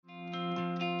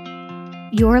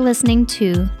You're listening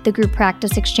to the Group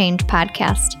Practice Exchange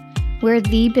podcast. We're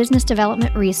the business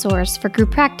development resource for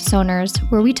group practice owners,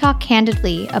 where we talk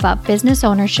candidly about business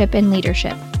ownership and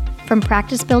leadership. From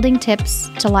practice building tips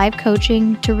to live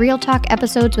coaching to real talk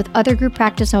episodes with other group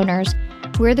practice owners,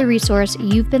 we're the resource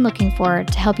you've been looking for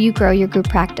to help you grow your group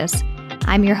practice.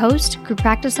 I'm your host, group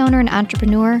practice owner and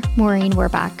entrepreneur, Maureen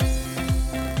Werbach.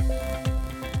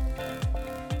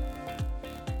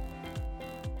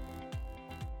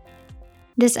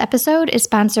 This episode is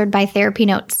sponsored by Therapy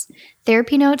Notes.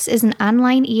 Therapy Notes is an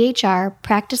online EHR,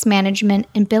 practice management,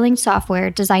 and billing software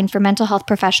designed for mental health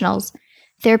professionals.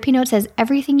 Therapy Notes has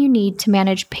everything you need to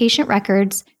manage patient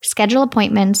records, schedule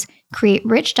appointments, create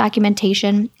rich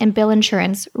documentation, and bill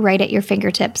insurance right at your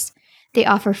fingertips. They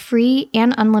offer free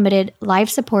and unlimited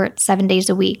live support 7 days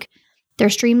a week.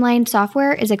 Their streamlined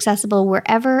software is accessible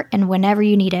wherever and whenever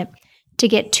you need it. To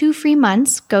get 2 free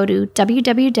months, go to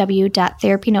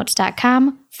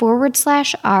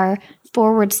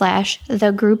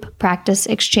www.therapynotes.com/r/the Group Practice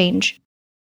Exchange.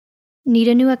 Need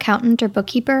a new accountant or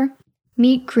bookkeeper?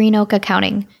 Meet Green Oak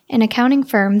Accounting, an accounting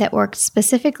firm that works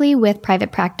specifically with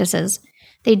private practices.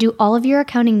 They do all of your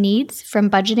accounting needs, from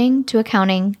budgeting to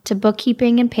accounting to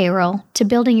bookkeeping and payroll to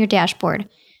building your dashboard.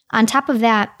 On top of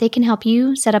that, they can help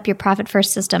you set up your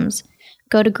profit-first systems.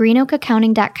 Go to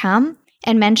greenoakaccounting.com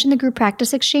and mention the Group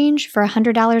Practice Exchange for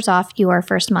 $100 off your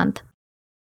first month.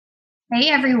 Hey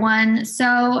everyone.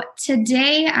 So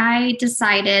today I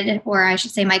decided, or I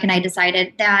should say Mike and I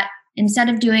decided, that instead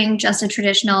of doing just a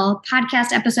traditional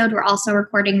podcast episode, we're also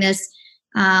recording this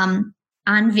on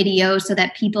video so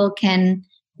that people can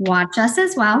watch us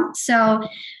as well. So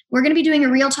we're going to be doing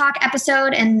a real talk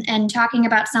episode and talking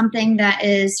about something that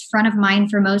is front of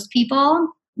mind for most people,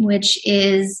 which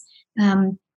is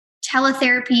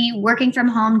teletherapy, working from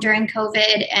home during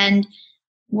COVID, and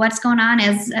what's going on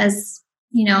as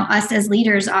you know, us as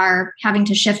leaders are having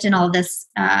to shift in all of this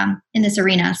in this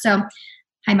arena. So,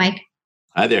 hi, Mike.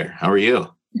 Hi there. How are you?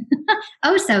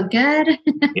 Oh, so good.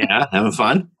 Yeah, having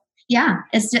fun? Yeah,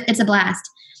 it's a blast.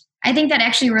 I think that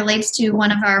actually relates to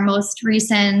one of our most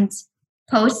recent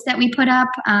posts that we put up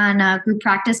on Group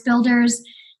Practice Builders.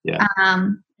 Yeah.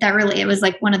 It was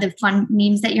like one of the fun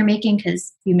memes that you're making,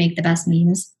 because you make the best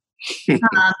memes.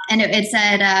 And it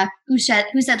said, who said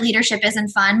leadership isn't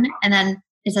fun? And then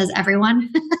it says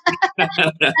everyone. It's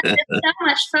so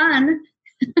much fun.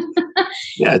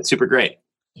 Yeah, it's super great.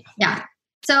 Yeah.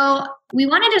 So we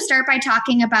wanted to start by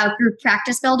talking about Group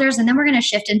Practice Builders, and then we're going to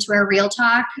shift into a real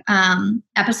talk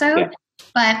episode. Yeah.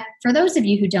 But for those of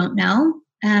you who don't know,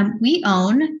 we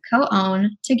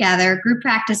co-own together Group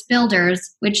Practice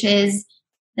Builders, which is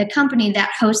the company that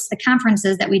hosts the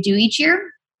conferences that we do each year,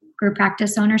 Group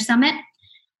Practice Owner Summit.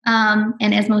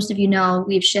 And as most of you know,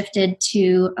 we've shifted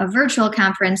to a virtual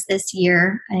conference this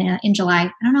year in July.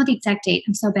 I don't know the exact date.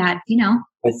 I'm so bad. Do you know?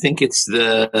 I think it's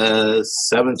the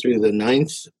 7th through the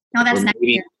 9th. No, that's next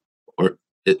year.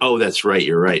 That's right.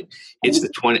 You're right. It's the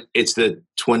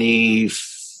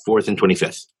 24th and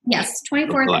 25th. Yes,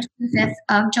 24th and 25th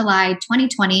of July,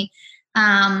 2020.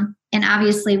 And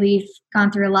obviously, we've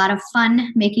gone through a lot of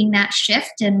fun making that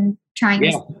shift and trying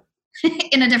this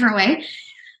in a different way.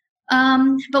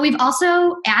 But we've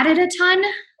also added a ton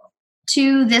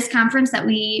to this conference that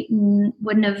we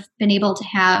wouldn't have been able to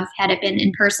have had it been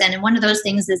in person. And one of those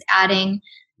things is adding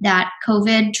that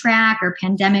COVID track or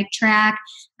pandemic track,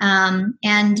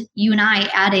 and you and I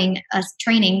adding a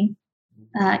training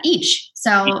each.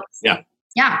 So yeah.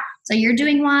 So you're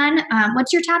doing one.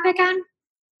 What's your topic on?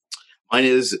 Mine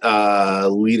is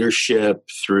leadership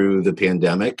through the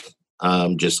pandemic.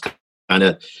 Just kind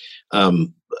of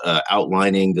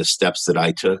outlining the steps that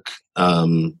I took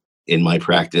in my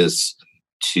practice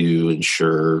to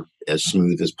ensure as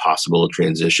smooth as possible a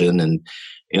transition. And,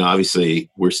 obviously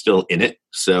we're still in it.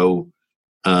 So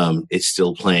it's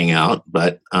still playing out,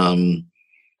 but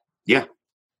yeah.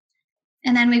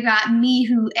 And then we've got me,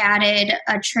 who added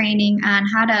a training on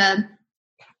how to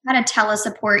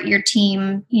telesupport your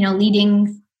team,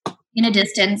 leading in a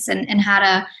distance, and how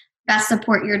to best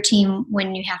support your team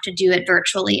when you have to do it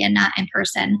virtually and not in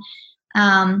person.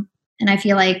 And I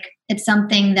feel like it's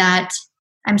something that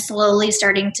I'm slowly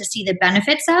starting to see the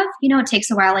benefits of. It takes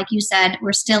a while, like you said,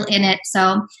 we're still in it.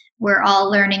 So we're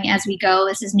all learning as we go.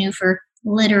 This is new for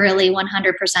literally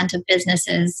 100% of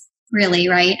businesses, really,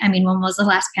 right? I mean, when was the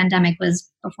last pandemic?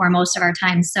 Was before most of our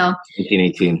time. So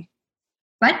 1918.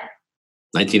 What?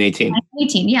 1918.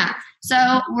 1918, yeah. So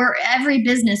every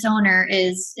business owner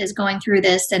is going through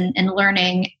this and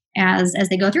learning as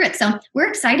they go through it. So we're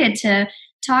excited to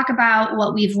talk about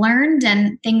what we've learned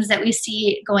and things that we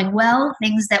see going well,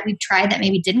 things that we've tried that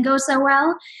maybe didn't go so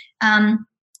well.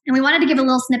 And we wanted to give a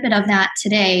little snippet of that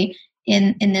today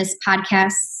in this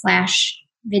podcast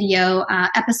 / video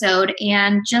episode,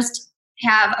 and just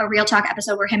have a real talk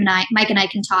episode where Mike and I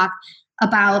can talk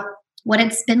about what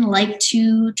it's been like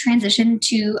to transition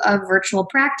to a virtual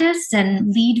practice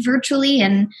and lead virtually,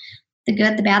 and the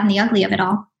good, the bad, and the ugly of it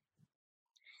all.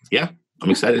 Yeah, I'm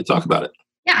excited to talk about it.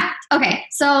 Yeah. Okay.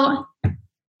 So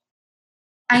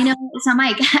I know it's not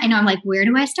Mike. I know I'm like, where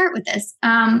do I start with this?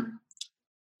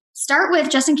 Start with,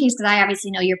 just in case, because I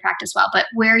obviously know your practice well, but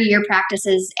where your practice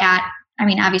is at, I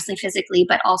mean, obviously physically,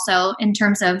 but also in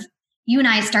terms of, you and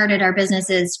I started our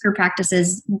businesses, group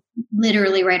practices,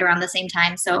 literally right around the same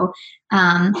time. So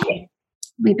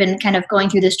we've been kind of going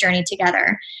through this journey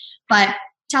together. But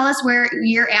tell us where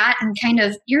you're at and kind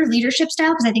of your leadership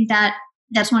style, because I think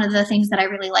that's one of the things that I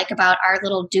really like about our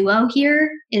little duo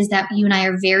here, is that you and I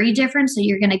are very different. So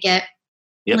you're going to get,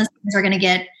 listeners are going to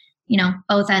get,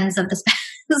 both ends of the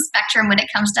spectrum when it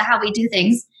comes to how we do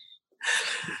things.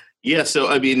 Yeah. So,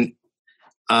 I mean,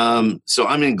 so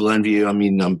I'm in Glenview. I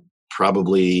mean, I'm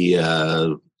probably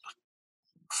 5,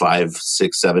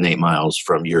 6, 7, 8 miles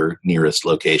from your nearest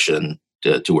location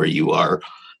to where you are.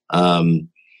 And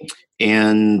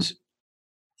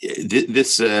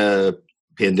this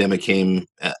pandemic came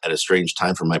at a strange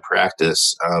time for my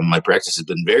practice. My practice has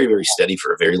been very, very steady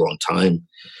for a very long time.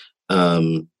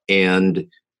 And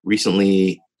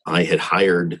recently I had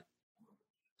hired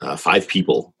 5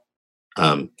 people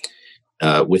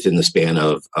within the span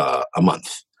of a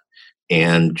month.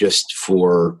 And just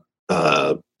for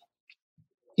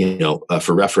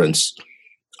reference,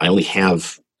 I only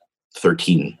have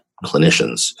 13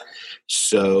 clinicians.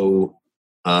 So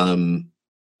a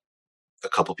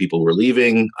couple people were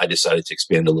leaving. I decided to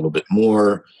expand a little bit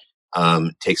more,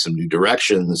 take some new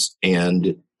directions.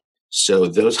 And so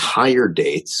those hire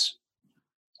dates,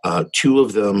 2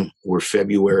 of them were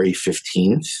February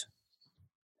 15th,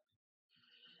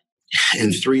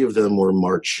 and 3 of them were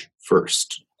March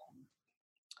 1st.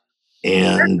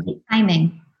 And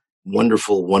timing.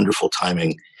 Wonderful, wonderful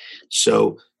timing.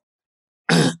 So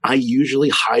I usually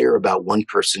hire about 1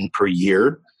 person per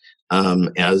year.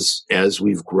 As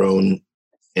we've grown,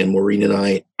 and Maureen and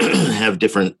I have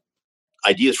different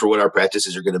ideas for what our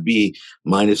practices are going to be.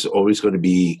 Mine is always going to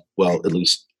be, well, at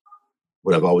least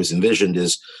what I've always envisioned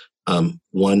is 1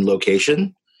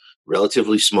 location,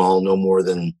 relatively small, no more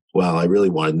than, well, I really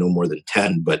wanted no more than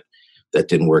 10, but that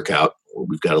didn't work out.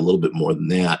 We've got a little bit more than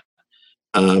that.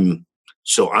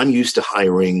 So I'm used to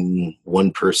hiring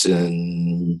 1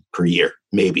 person per year,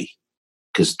 maybe,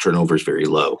 because turnover is very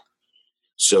low.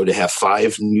 So to have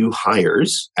 5 new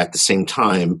hires at the same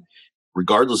time,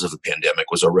 regardless of the pandemic,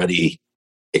 was already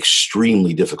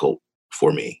extremely difficult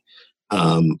for me.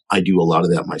 I do a lot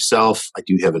of that myself. I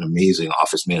do have an amazing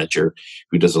office manager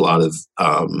who does a lot of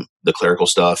the clerical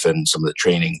stuff and some of the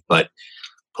training, but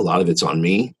a lot of it's on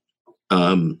me.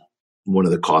 One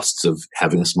of the costs of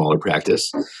having a smaller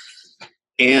practice.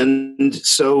 And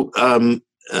so I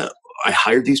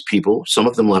hired these people. Some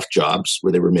of them left jobs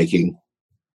where they were making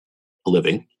a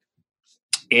living.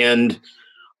 And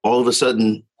all of a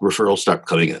sudden, referrals start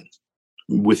coming in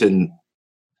within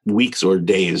weeks or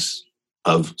days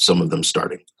of some of them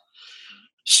starting.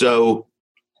 So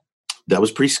that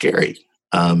was pretty scary.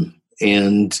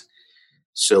 And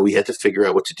so we had to figure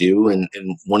out what to do. And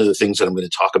one of the things that I'm going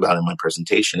to talk about in my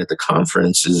presentation at the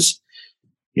conference is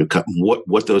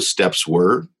what those steps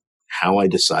were, how I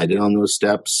decided on those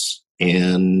steps,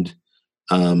 and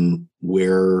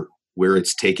where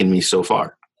it's taken me so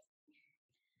far.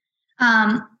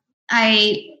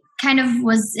 I kind of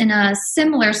was in a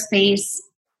similar space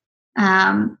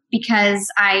because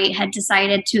I had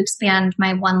decided to expand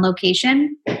my 1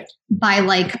 location by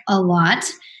like a lot,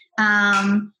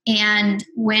 and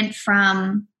went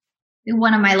from,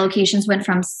 one of my locations went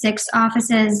from 6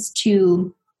 offices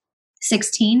to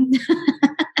 16.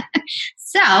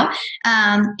 So,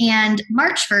 and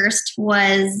March 1st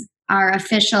was our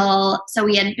official, so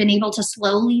we had been able to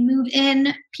slowly move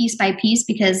in piece by piece,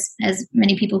 because as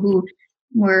many people who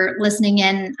were listening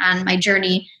in on my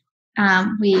journey,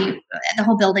 the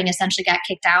whole building essentially got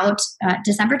kicked out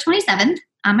December 27th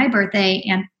on my birthday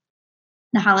and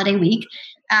the holiday week.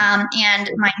 And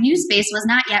my new space was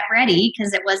not yet ready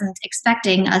because it wasn't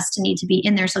expecting us to need to be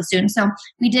in there so soon. So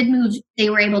we did move. They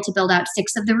were able to build out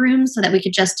 6 of the rooms so that we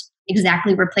could just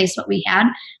exactly replace what we had.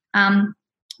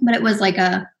 But it was like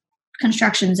a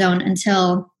construction zone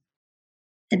until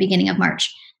the beginning of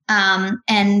March.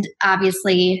 And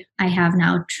obviously I have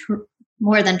now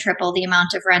more than triple the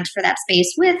amount of rent for that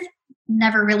space with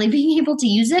never really being able to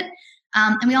use it.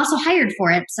 And we also hired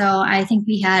for it. So I think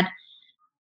we had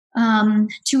 2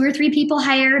 or 3 people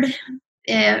hired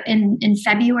in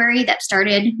February that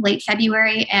started late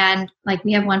February, and like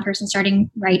we have one person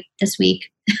starting right this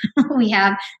week. We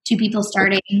have two people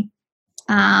starting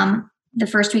the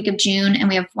first week of June, and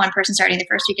we have one person starting the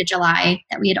first week of July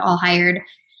that we had all hired,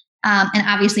 and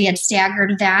obviously had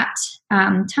staggered that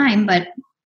time, but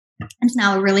it's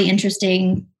now a really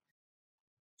interesting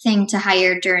thing to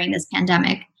hire during this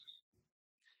pandemic.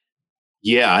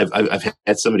 Yeah, I've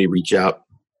had somebody reach out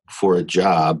for a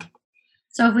job.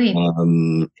 So have we.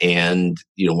 And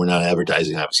we're not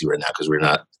advertising obviously right now because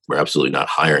we're absolutely not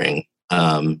hiring.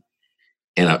 And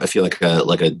I feel like a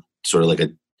sort of like a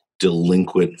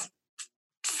delinquent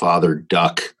father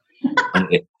duck,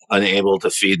 unable to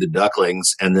feed the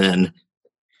ducklings, and then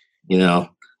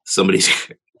somebody's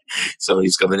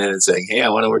coming in and saying, "Hey, I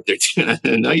want to work there too."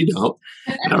 No, you don't.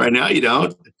 Not right now, you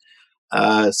don't.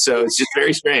 So it's just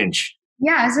very strange.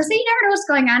 Yeah, so you never know what's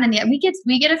going on in the.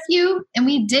 We get a few, and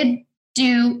we did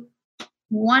do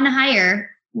one hire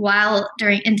while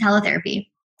in teletherapy.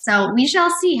 So we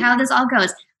shall see how this all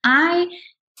goes. I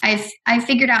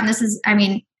figured out, and this is,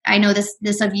 I know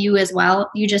this of you as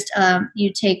well. You just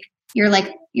you take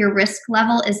your risk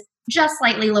level is just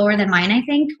slightly lower than mine, I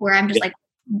think, where I'm just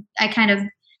I kind of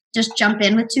just jump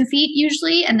in with 2 feet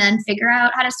usually and then figure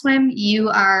out how to swim. You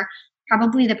are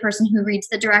probably the person who reads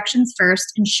the directions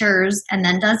first, ensures, and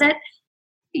then does it.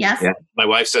 Yes. Yeah. My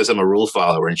wife says I'm a rule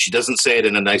follower, and she doesn't say it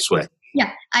in a nice way.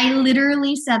 Yeah. I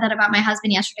literally said that about my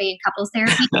husband yesterday in couples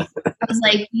therapy. I was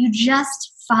like, you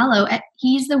just follow it.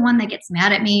 He's the one that gets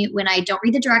mad at me when I don't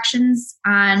read the directions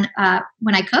on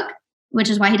when I cook, which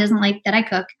is why he doesn't like that I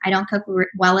cook. I don't cook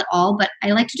well at all, but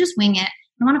I like to just wing it.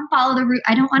 I want to follow the route.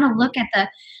 I don't want to look at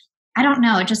I don't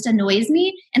know. It just annoys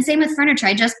me. And same with furniture.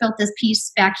 I just built this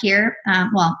piece back here.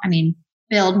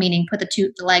 Build meaning put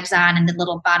the legs on and the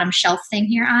little bottom shelf thing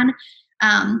here on.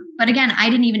 But again, I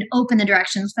didn't even open the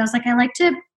directions. So I was like, I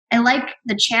like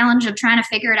the challenge of trying to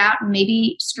figure it out and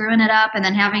maybe screwing it up and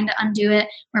then having to undo it.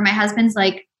 Where my husband's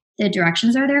like, the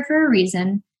directions are there for a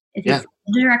reason. If you follow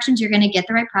the directions, you're going to get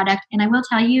the right product. And I will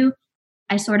tell you,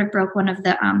 I sort of broke one of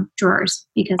the drawers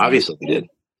because obviously you did.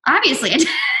 Obviously, I did.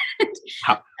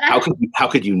 How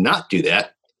could you not do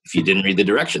that if you didn't read the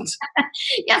directions?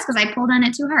 Yes, because I pulled on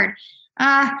it too hard.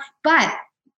 But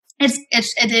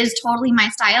it is totally my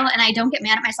style, and I don't get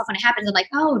mad at myself when it happens. I'm like,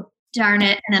 oh darn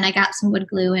it, and then I got some wood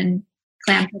glue and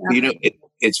clamped it up.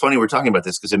 It's funny we're talking about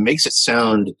this because it makes it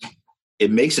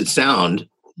sound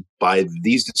by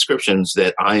these descriptions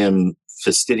that I am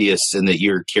fastidious and that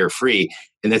you're carefree,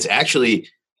 and that's actually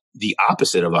the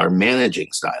opposite of our managing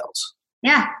styles.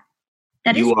 Yeah.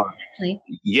 That you is are, actually.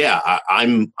 Yeah,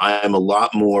 I'm a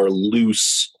lot more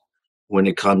loose when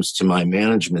it comes to my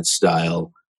management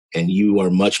style, and you are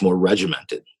much more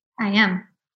regimented. I am.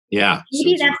 Yeah.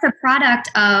 Maybe that's the product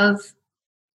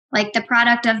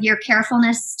of your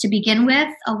carefulness to begin with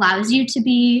allows you to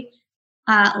be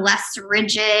less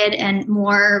rigid and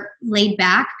more laid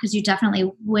back, because you're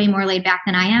definitely way more laid back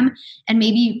than I am. And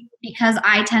maybe because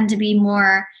I tend to be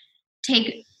more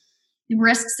take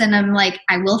risks and I'm like,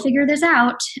 I will figure this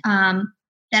out, that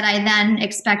I then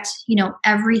expect,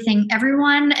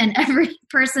 everyone and every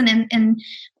person in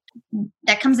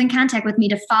that comes in contact with me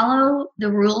to follow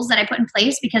the rules that I put in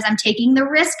place, because I'm taking the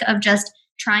risk of just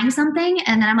trying something.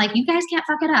 And then I'm like, you guys can't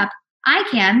fuck it up. I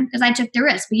can, because I took the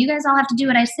risk, but you guys all have to do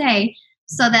what I say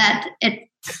so that it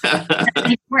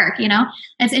makes work,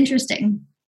 It's interesting.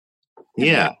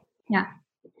 Yeah. Yeah.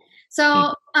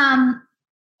 So,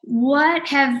 what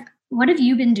have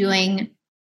you been doing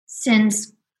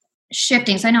since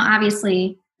shifting? So I know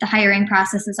obviously the hiring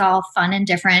process is all fun and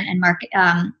different, and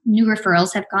new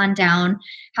referrals have gone down.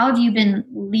 How have you been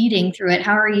leading through it?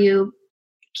 How are you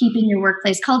keeping your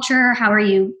workplace culture? How are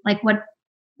you,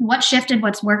 what shifted?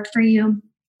 What's worked for you?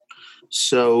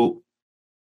 So,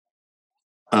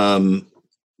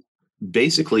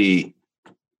 basically,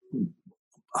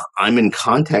 I'm in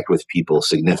contact with people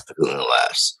significantly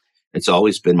less. It's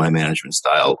always been my management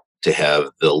style to have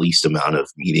the least amount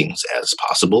of meetings as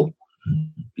possible,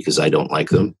 because I don't like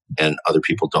them and other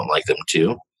people don't like them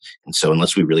too. And so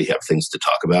unless we really have things to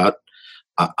talk about,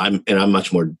 I'm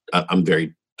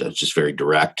just very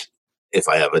direct. If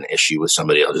I have an issue with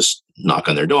somebody, I'll just knock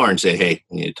on their door and say, hey,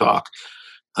 we need to talk.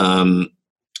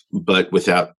 But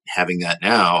without having that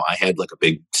now, I had like a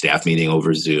big staff meeting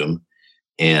over Zoom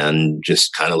and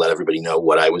just kind of let everybody know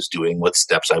what I was doing, what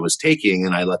steps I was taking.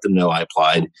 And I let them know I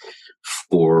applied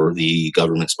for the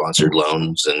government-sponsored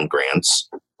loans and grants.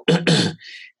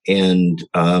 And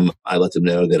I let them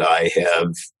know that I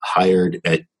have hired,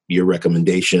 at your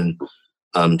recommendation,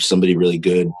 somebody really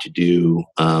good to do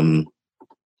to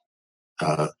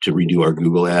redo our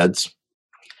Google ads.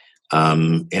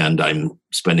 And I'm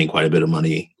spending quite a bit of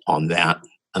money on that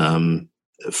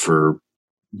for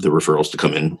the referrals to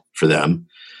come in for them.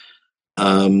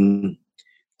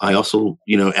 I also,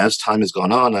 as time has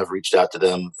gone on, I've reached out to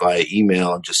them via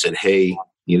email and just said, hey,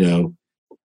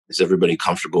 is everybody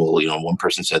comfortable? One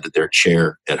person said that their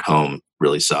chair at home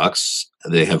really sucks.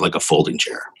 They have like a folding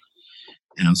chair.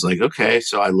 And I was like, okay.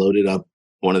 So I loaded up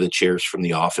one of the chairs from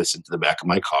the office into the back of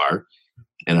my car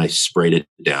and I sprayed it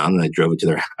down and I drove it to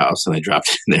their house and I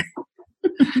dropped it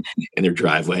in their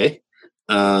driveway.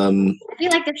 I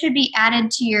feel like that should be added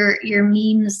to your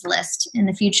memes list in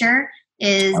the future.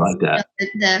 Is I like that.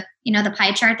 The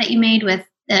pie chart that you made with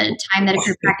the time that a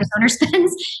group practice owner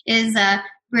spends is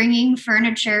bringing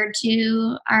furniture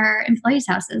to our employees'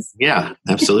 houses. Yeah,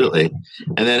 absolutely.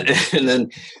 and then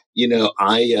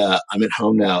I'm at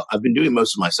home now. I've been doing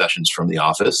most of my sessions from the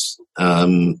office.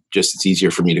 Just it's easier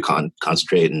for me to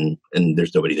concentrate and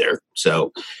there's nobody there,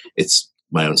 so it's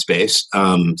my own space.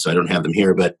 So I don't have them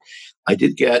here, but I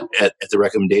did get at the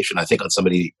recommendation. I think on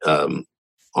somebody on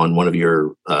one of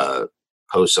your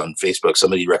posts on Facebook,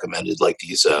 somebody recommended like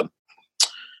these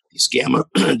gamma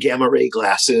ray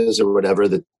glasses or whatever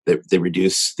that they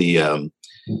reduce the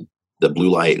blue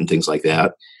light and things like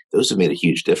that. Those have made a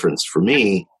huge difference for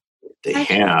me. They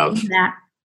have,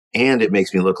 and it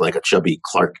makes me look like a chubby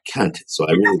Clark Kent. So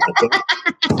I really like that.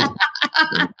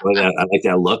 I like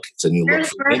that look. It's a new look.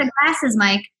 Where are the glasses,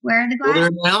 Mike? Where are the glasses? Well,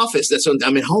 they're in my office. That's what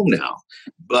I'm at home now.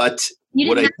 But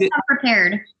you didn't have come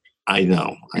prepared. I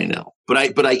know. But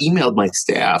I emailed my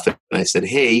staff and I said,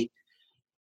 hey,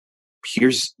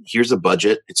 here's a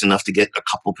budget. It's enough to get a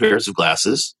couple pairs of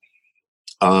glasses.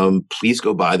 Please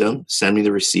go buy them. Send me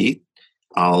the receipt.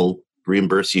 I'll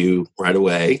reimburse you right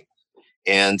away.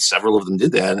 And several of them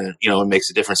did that, and it makes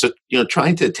a difference. So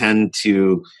trying to attend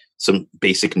to some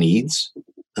basic needs.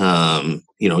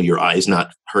 Your eyes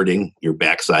not hurting, your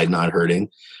backside not hurting,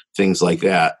 things like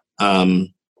that. And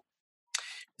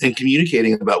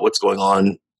communicating about what's going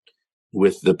on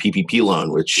with the PPP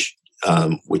loan, which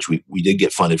we did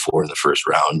get funded for in the first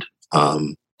round,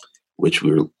 which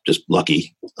we were just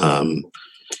lucky.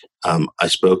 I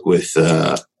spoke with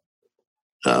a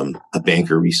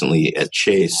banker recently at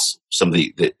Chase,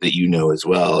 somebody that as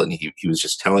well, and he was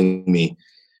just telling me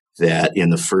that in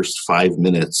the first 5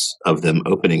 minutes of them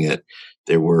opening it,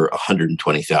 there were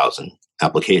 120,000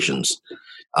 applications.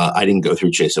 I didn't go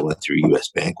through Chase. I went through US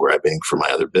Bank where I bank for my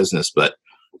other business, but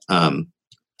I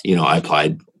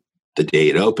applied the day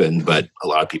it opened, but a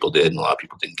lot of people did and a lot of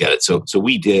people didn't get it. So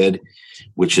we did,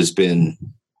 which has been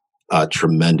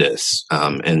tremendous.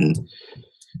 And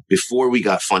before we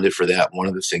got funded for that, one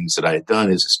of the things that I had done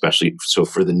is, especially so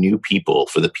for the new people,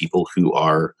 for the people who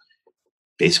are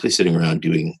basically sitting around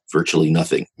doing virtually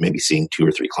nothing, maybe seeing 2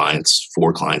 or 3 clients,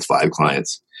 4 clients, 5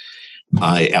 clients,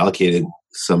 I allocated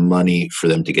some money for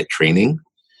them to get training,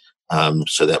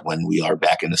 so that when we are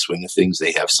back in the swing of things,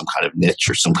 they have some kind of niche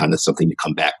or some kind of something to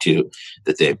come back to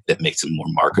that makes them more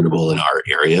marketable in our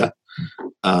area.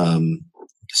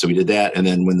 So we did that. And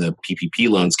then when the PPP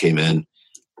loans came in,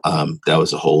 that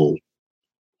was a whole,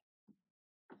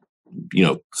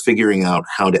 figuring out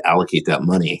how to allocate that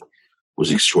money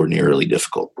was extraordinarily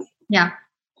difficult. Yeah.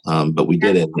 But we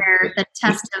did it. Where the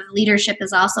test of leadership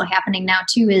is also happening now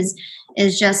too,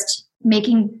 is just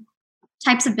making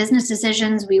types of business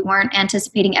decisions we weren't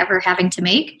anticipating ever having to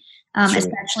make, sure.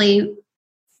 Especially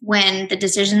when the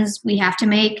decisions we have to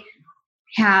make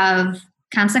have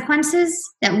consequences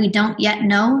that we don't yet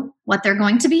know what they're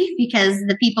going to be, because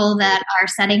the people that are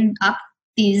setting up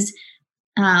these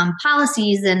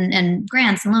policies and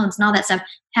grants and loans and all that stuff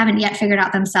haven't yet figured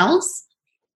out themselves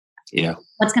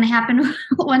what's going to happen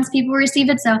once people receive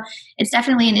it. So it's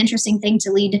definitely an interesting thing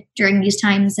to lead during these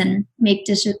times and make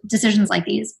decisions like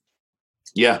these.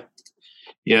 Yeah,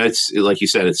 it's like you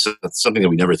said, it's something that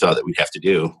we never thought that we'd have to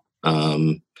do.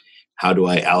 How do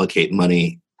I allocate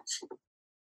money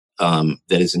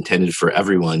that is intended for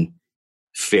everyone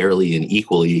fairly and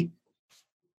equally?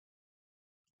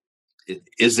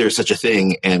 Is there such a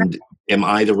thing? And am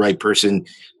I the right person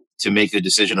to make the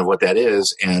decision of what that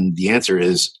is? And the answer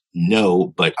is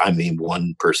no, but I'm the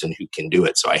one person who can do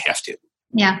it, so I have to.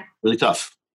 Yeah. Really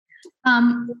tough.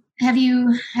 Have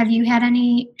you had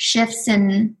any shifts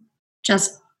in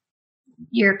just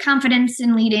your confidence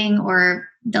in leading, or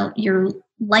your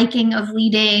liking of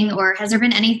leading, or has there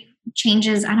been any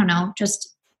changes, I don't know,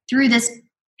 just through this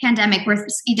pandemic where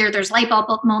either there's light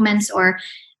bulb moments or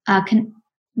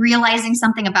realizing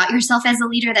something about yourself as a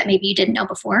leader that maybe you didn't know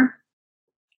before?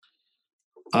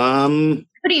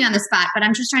 Putting you on the spot, but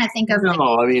I'm just trying to think of.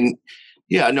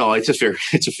 No, it's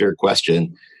a fair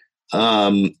question.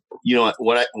 Um,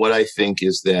 what I think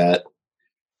is that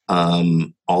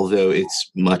although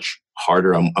it's much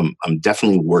harder, I'm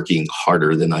definitely working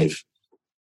harder than I've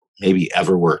maybe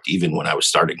ever worked, even when I was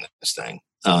starting this thing.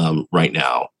 Right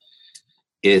now,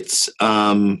 it's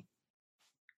I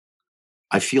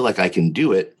feel like I can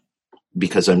do it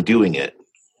because I'm doing it.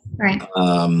 Right.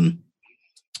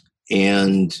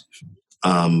 And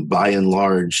by and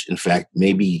large, in fact,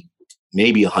 maybe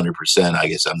 100%. I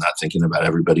guess I'm not thinking about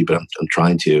everybody, but I'm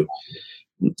trying to.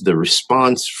 The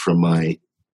response from my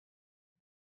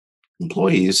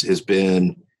employees has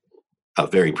been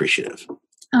very appreciative.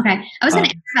 Okay. I was going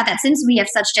to ask about that, since we have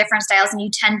such different styles and you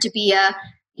tend to be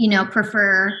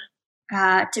prefer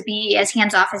to be as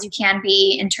hands off as you can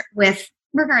be with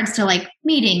regards to like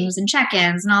meetings and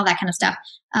check-ins and all that kind of stuff.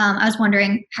 I was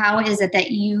wondering, how is it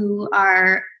that you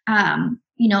are,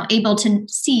 able to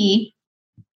see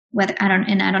whether, I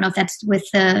don't know if that's with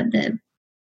the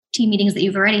team meetings that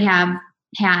you've already had,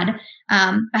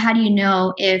 but how do you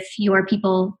know if your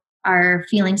people are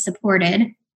feeling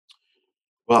supported?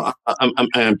 Well,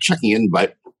 I'm checking in,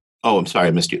 but I'm sorry,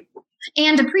 I missed you.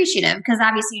 And appreciative, because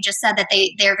obviously you just said that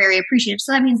they're very appreciative.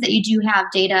 So that means that you do have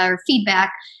data or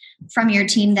feedback from your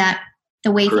team that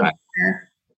the way things are.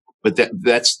 But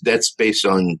that's based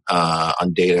on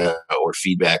data or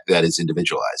feedback that is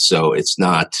individualized. So it's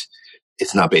not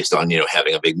based on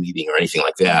having a big meeting or anything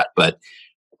like that. But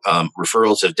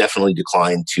referrals have definitely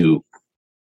declined to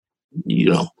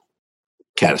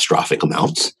catastrophic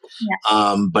amounts.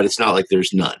 Yeah. But it's not like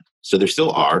there's none. So there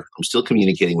still are. I'm still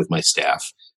communicating with my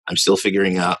staff. I'm still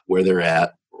figuring out where they're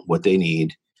at, what they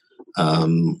need,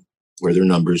 where their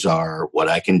numbers are, what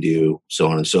I can do, so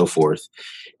on and so forth.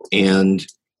 And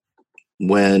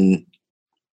when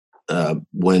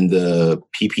the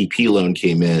PPP loan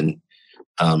came in,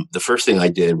 the first thing I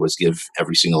did was give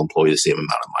every single employee the same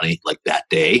amount of money, like that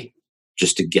day,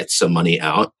 just to get some money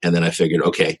out. And then I figured,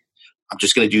 okay, I'm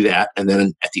just going to do that. And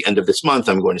then at the end of this month,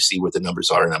 I'm going to see what the numbers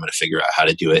are, and I'm going to figure out how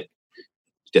to do it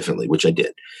differently, which I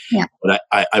did. Yeah. But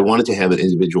I wanted to have an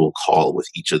individual call with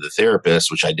each of the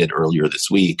therapists, which I did earlier this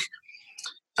week.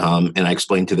 And I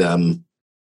explained to them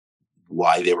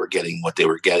why they were getting what they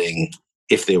were getting,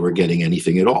 if they were getting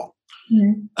anything at all.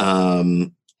 Mm-hmm.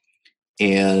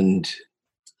 And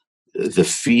the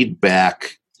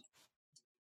feedback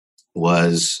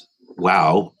was,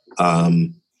 wow.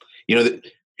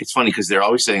 It's funny because they're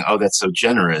always saying, "Oh, that's so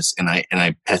generous," and I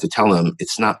had to tell them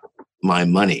it's not my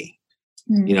money.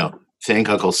 Mm-hmm. Thank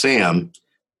Uncle Sam.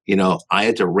 I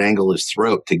had to wrangle his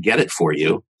throat to get it for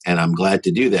you, and I'm glad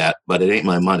to do that. But it ain't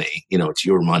my money. It's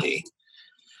your money.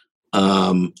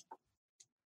 But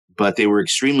they were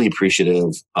extremely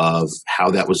appreciative of how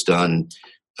that was done.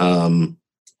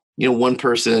 One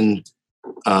person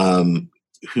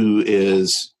who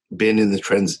is been in the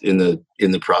trends in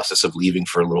the process of leaving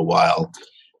for a little while,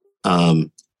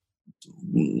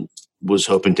 was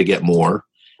hoping to get more,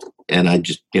 and I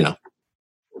just, yeah,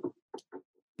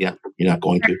 you're not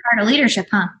going to. Part of leadership,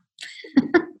 huh?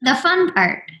 The fun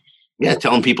part. Yeah,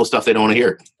 telling people stuff they don't want to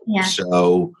hear. Yeah.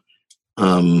 So,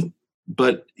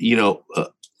 but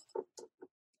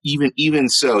even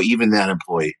so, even that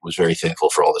employee was very thankful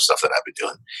for all the stuff that I've been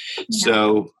doing. Yeah.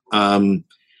 So,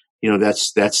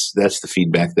 that's the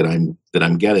feedback that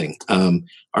I'm getting.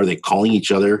 Are they calling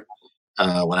each other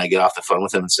when I get off the phone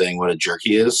with them and saying what a jerk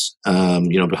he is,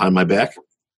 behind my back?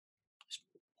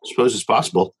 I suppose it's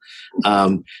possible.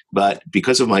 But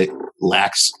because of my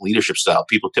lax leadership style,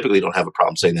 people typically don't have a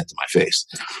problem saying that to my face.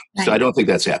 Right. So I don't think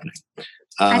that's happening.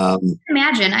 I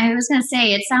imagine. I was going to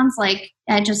say, it sounds like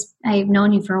I've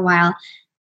known you for a while,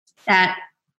 that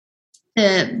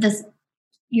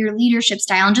your leadership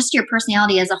style and just your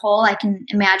personality as a whole, I can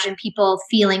imagine people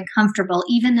feeling comfortable,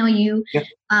 even though you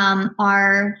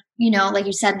are, like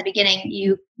you said in the beginning,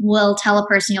 you will tell a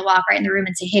person, you'll walk right in the room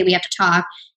and say, hey, we have to talk.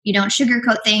 You don't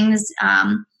sugarcoat things.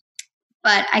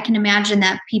 But I can imagine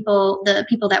that the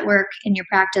people that work in your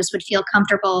practice would feel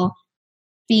comfortable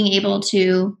being able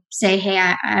to say, hey,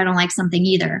 I don't like something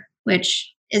either,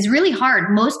 which is really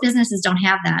hard. Most businesses don't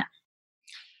have that.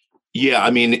 Yeah.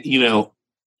 I mean,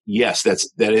 yes,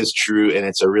 that is true. And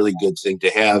it's a really good thing to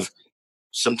have.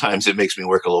 Sometimes it makes me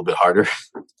work a little bit harder.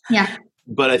 Yeah.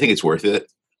 But I think it's worth it.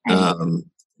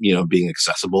 Being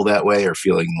accessible that way, or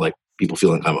people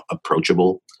feeling kind of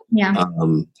approachable. Yeah.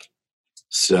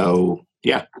 So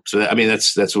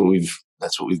that's what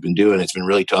we've been doing. It's been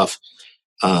really tough.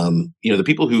 The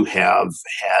people who have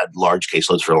had large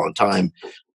caseloads for a long time,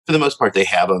 for the most part, they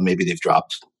have them. Maybe they've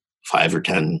dropped 5 or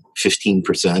 10, 15%.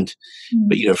 Mm-hmm.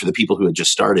 But, for the people who had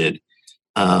just started,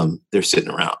 they're sitting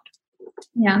around.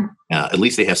 Yeah. At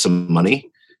least they have some money.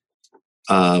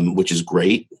 which is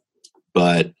great,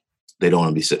 but they don't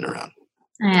want to be sitting around.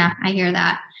 Yeah, I hear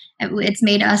that. It's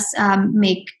made us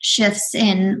make shifts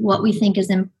in what we think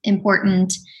is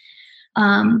important.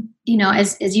 As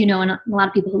you know, and a lot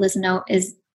of people who listen know,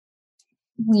 is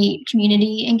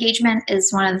community engagement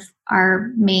is one of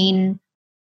our main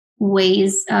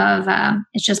ways of,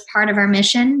 it's just part of our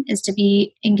mission is to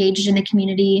be engaged in the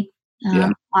community,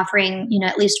 offering,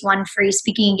 at least one free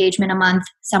speaking engagement a month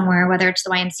somewhere, whether it's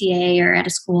the YMCA or at a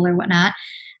school or whatnot.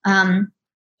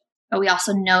 But we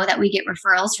also know that we get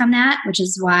referrals from that, which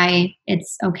is why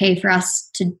it's okay for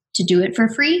us to do it for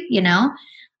free,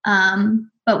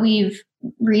 but we've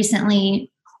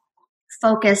recently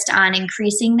focused on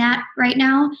increasing that right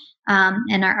now,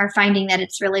 and are finding that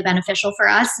it's really beneficial for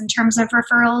us in terms of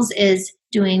referrals is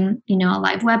doing, a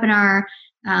live webinar.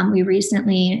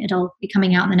 It'll be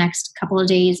coming out in the next couple of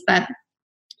days, but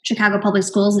Chicago Public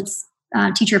Schools, it's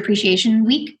Teacher Appreciation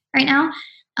Week right now.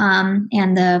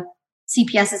 And the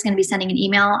CPS is going to be sending an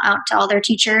email out to all their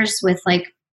teachers with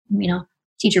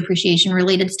teacher appreciation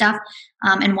related stuff.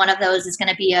 And one of those is going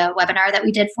to be a webinar that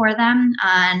we did for them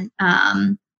on,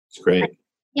 it's great.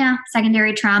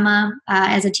 Secondary trauma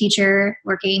as a teacher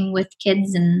working with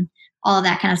kids and all of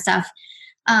that kind of stuff.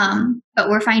 But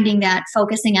we're finding that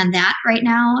focusing on that right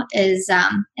now is,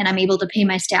 and I'm able to pay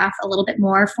my staff a little bit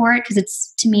more for it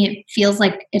because to me, it feels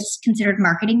like it's considered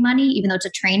marketing money, even though it's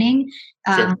a training.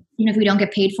 Sure. If we don't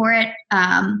get paid for it,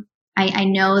 I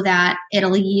know that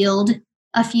it'll yield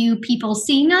a few people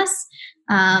seeing us,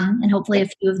 and hopefully a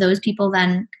few of those people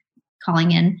then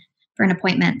calling in for an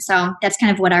appointment. So that's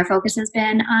kind of what our focus has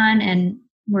been on. And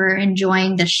we're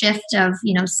enjoying the shift of,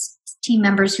 team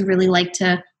members who really like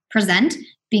to present,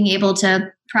 being able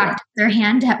to practice their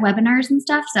hand at webinars and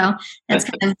stuff. So that's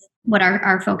kind of what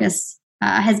our focus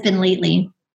has been lately.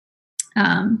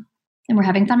 And we're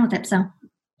having fun with it. So,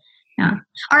 yeah.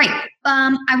 All right.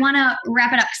 I want to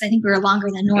wrap it up because I think we were longer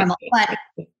than normal, but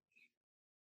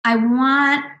I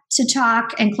want to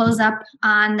talk and close up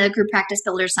on the Group Practice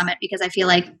Builder Summit because I feel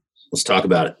like let's talk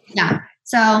about it. Yeah.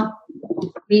 So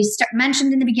we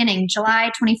mentioned in the beginning,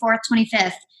 July 24th,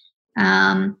 25th.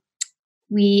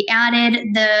 We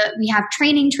have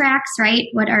training tracks, right?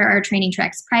 What are our training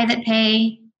tracks? Private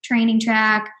pay, training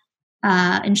track,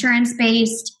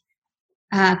 insurance-based,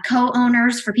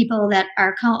 co-owners for people that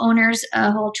are co-owners,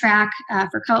 a whole track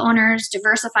for co-owners,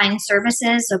 diversifying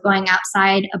services, so going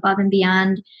outside above and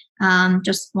beyond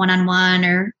just one-on-one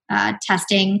or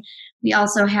testing. We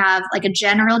also have like a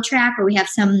general track where we have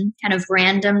some kind of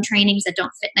random trainings that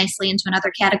don't fit nicely into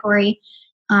another category.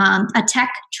 A tech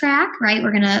track, right?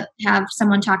 We're going to have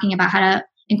someone talking about how to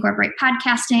incorporate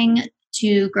podcasting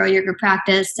to grow your group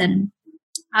practice. And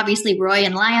obviously Roy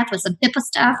and Lyath with some HIPAA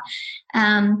stuff.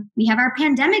 We have our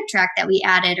pandemic track that we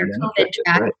added, or COVID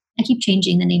track. Right. I keep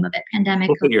changing the name of it. Pandemic.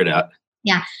 We'll figure it out.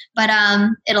 Yeah. But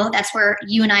that's where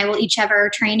you and I will each have our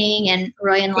training, and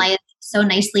Roy and Lyath so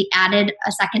nicely added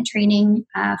a second training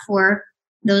for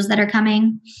those that are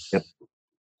coming. Yep.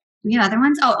 We have other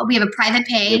ones. Oh, we have a private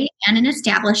pay and an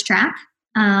established track.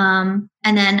 And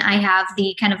then I have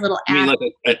the kind of little like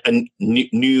a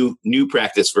new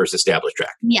practice versus established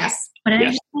track. Yes. What did I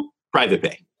just say? Private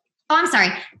pay. Oh, I'm sorry.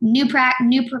 New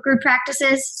group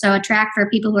practices. So a track for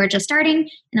people who are just starting. And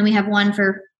then we have one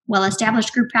for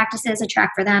well-established group practices, a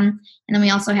track for them. And then we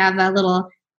also have a little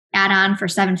add-on for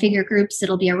 7-figure groups.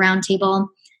 It'll be a round table.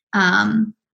 I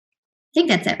think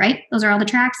that's it, right? Those are all the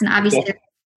tracks. And obviously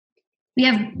we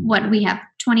have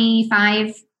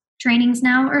 25 trainings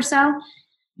now or so.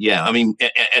 Yeah. I mean,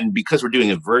 and because we're doing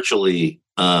it virtually,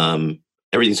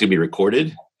 everything's going to be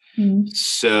recorded. Mm-hmm.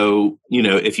 So,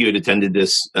 if you had attended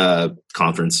this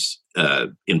conference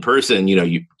in person,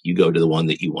 you go to the one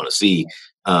that you want to see,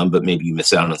 but maybe you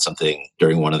miss out on something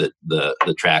during one of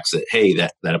the tracks that, hey,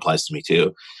 that applies to me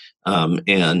too.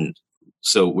 And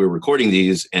so we're recording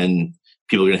these, and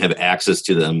people are going to have access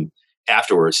to them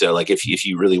afterwards. So like if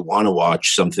you really want to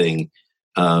watch something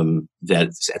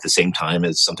that's at the same time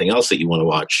as something else that you want to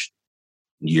watch,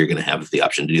 you're going to have the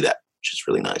option to do that, which is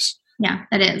really nice. Yeah,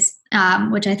 that is,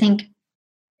 which I think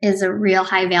is a real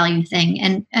high value thing.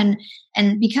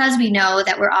 And because we know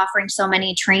that we're offering so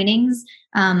many trainings,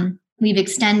 we've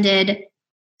extended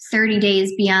 30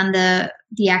 days beyond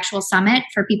the actual summit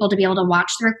for people to be able to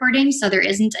watch the recording. So there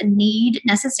isn't a need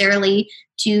necessarily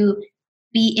to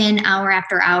be in hour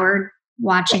after hour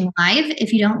watching live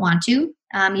if you don't want to.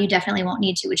 You definitely won't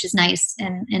need to, which is nice,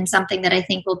 and something that I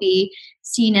think will be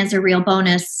seen as a real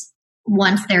bonus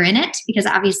once they're in it, because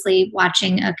obviously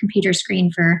watching a computer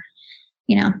screen for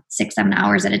 6-7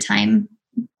 hours at a time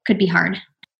could be hard.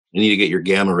 You need to get your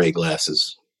gamma ray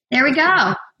glasses. There we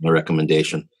go. My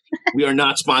recommendation. We are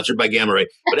not sponsored by Gamma Ray,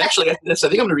 but actually, I think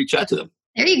I'm going to reach out to them.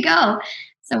 There you go.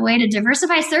 It's a way to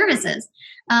diversify services.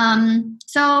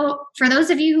 So for those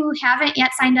of you who haven't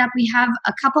yet signed up, we have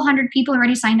a couple hundred people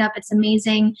already signed up. It's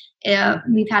amazing.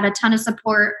 We've had a ton of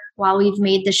support while we've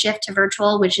made the shift to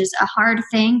virtual, which is a hard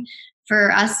thing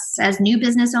for us as new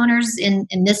business owners in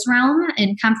this realm,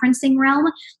 in conferencing realm,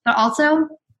 but also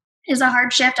is a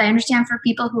hard shift. I understand for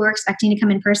people who are expecting to come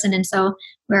in person. And so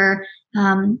we're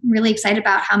really excited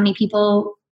about how many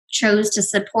people chose to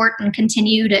support and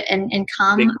continue to and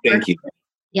come. Big thank you.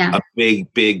 Yeah. A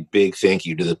big thank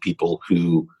you to the people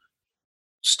who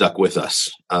stuck with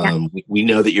us. We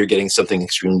know that you're getting something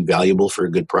extremely valuable for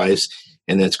a good price,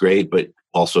 and that's great, but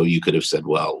also you could have said,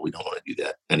 well, we don't want to do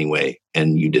that anyway,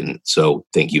 and you didn't. So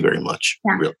thank you very much.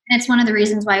 Yeah. Really. And it's one of the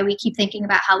reasons why we keep thinking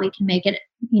about how we can make it,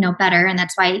 better. And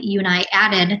that's why you and I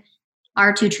added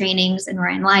our 2 trainings and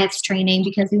Ryan Lyeth's training,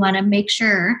 because we want to make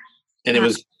sure. And it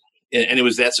was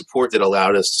that support that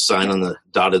allowed us to sign on the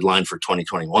dotted line for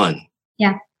 2021.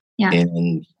 Yeah.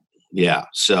 And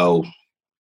so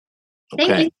okay.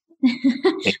 Thank you.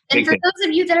 And for those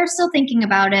of you that are still thinking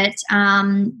about it,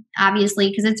 obviously,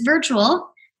 because it's virtual,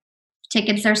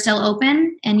 tickets are still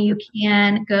open, and you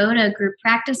can go to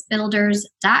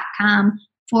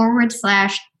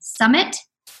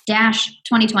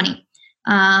grouppracticebuilders.com/summit-2020.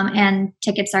 And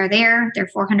tickets are there. They're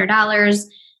 $400.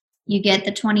 You get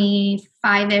the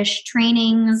 25-ish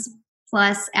trainings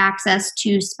plus access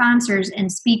to sponsors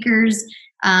and speakers,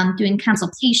 doing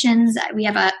consultations. We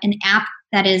have an app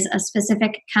that is a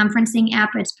specific conferencing app.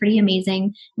 It's pretty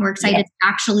amazing. We're excited to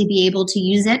actually be able to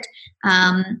use it.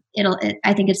 I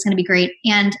think it's going to be great.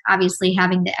 And obviously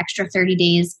having the extra 30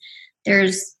 days,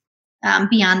 there's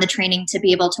beyond the training to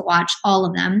be able to watch all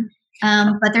of them.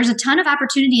 But there's a ton of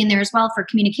opportunity in there as well for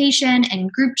communication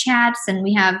and group chats. And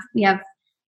we have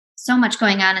so much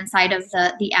going on inside of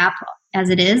the app as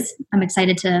it is. I'm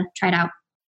excited to try it out.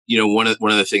 One of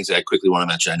the things that I quickly want to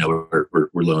mention, I know we're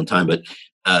low on time, but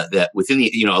that within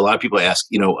the, a lot of people ask,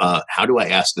 how do I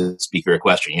ask the speaker a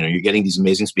question? You're getting these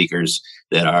amazing speakers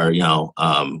that are,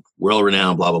 world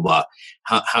renowned, blah, blah, blah.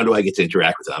 How do I get to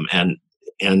interact with them?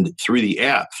 And through the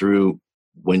app,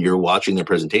 when you're watching their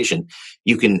presentation,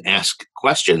 you can ask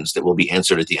questions that will be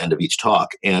answered at the end of each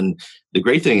talk. And the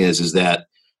great thing is that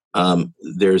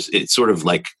it's sort of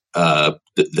like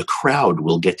the crowd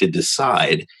will get to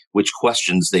decide which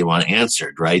questions they want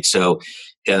answered, right? So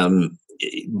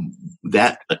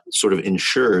that sort of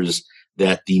ensures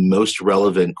that the most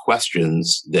relevant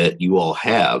questions that you all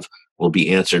have will be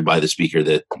answered by the speaker,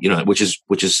 that which is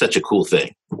such a cool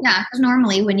thing. Yeah, because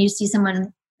normally when you see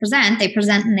someone present, they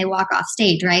present and they walk off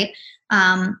stage, right?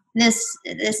 This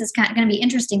is kind of going to be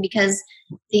interesting because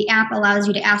the app allows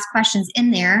you to ask questions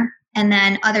in there, and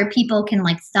then other people can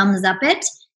thumbs up it.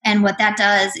 And what that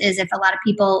does is if a lot of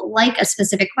people like a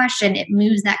specific question, it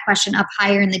moves that question up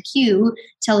higher in the queue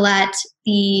to let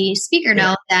the speaker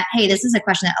know that, hey, this is a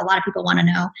question that a lot of people want to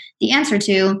know the answer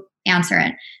to, answer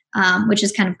it, which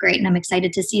is kind of great. And I'm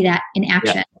excited to see that in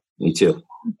action. Yeah, me too.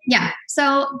 Yeah.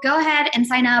 So go ahead and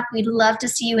sign up. We'd love to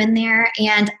see you in there.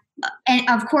 And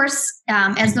of course,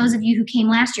 as those of you who came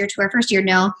last year to our first year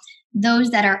know, those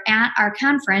that are at our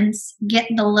conference get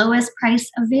the lowest price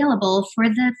available for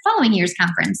the following year's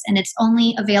conference. And it's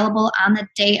only available on the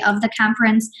day of the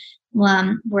conference.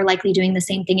 We're likely doing the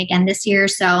same thing again this year.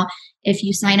 So if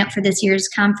you sign up for this year's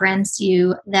conference,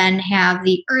 you then have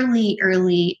the early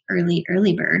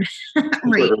bird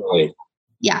rate.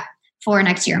 Yeah, for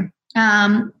next year.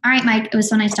 All right, Mike, it was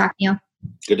so nice talking to you.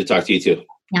 Good to talk to you too.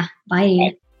 Yeah,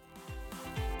 bye.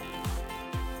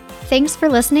 Thanks for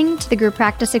listening to the Group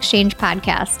Practice Exchange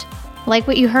podcast. Like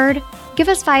what you heard? Give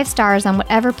us 5 stars on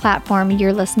whatever platform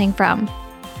you're listening from.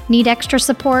 Need extra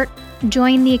support?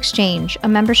 Join the Exchange, a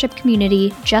membership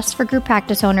community just for group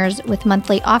practice owners with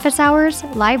monthly office hours,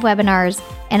 live webinars,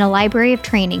 and a library of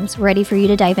trainings ready for you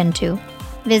to dive into.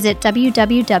 Visit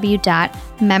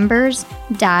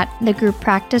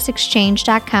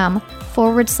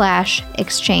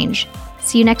www.members.thegrouppracticeexchange.com/exchange.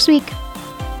 See you next week.